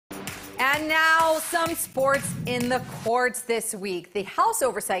And now some sports in the courts this week. The House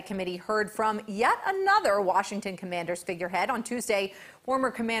Oversight Committee heard from yet another Washington Commanders figurehead. On Tuesday,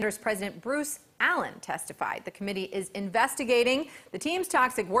 former Commanders president Bruce Allen testified. The committee is investigating the team's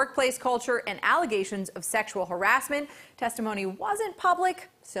toxic workplace culture and allegations of sexual harassment. Testimony wasn't public,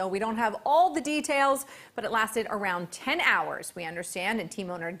 so we don't have all the details, but it lasted around 10 hours, we understand, and team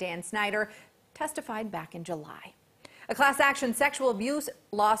owner Dan Snyder testified back in July. A class action sexual abuse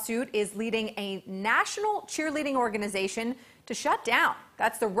lawsuit is leading a national cheerleading organization to shut down.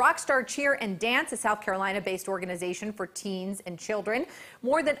 That's the Rockstar Cheer and Dance, a South Carolina-based organization for teens and children.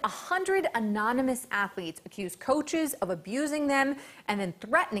 More than 100 anonymous athletes accuse coaches of abusing them and then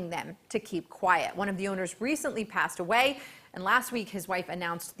threatening them to keep quiet. One of the owners recently passed away, and last week his wife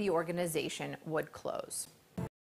announced the organization would close.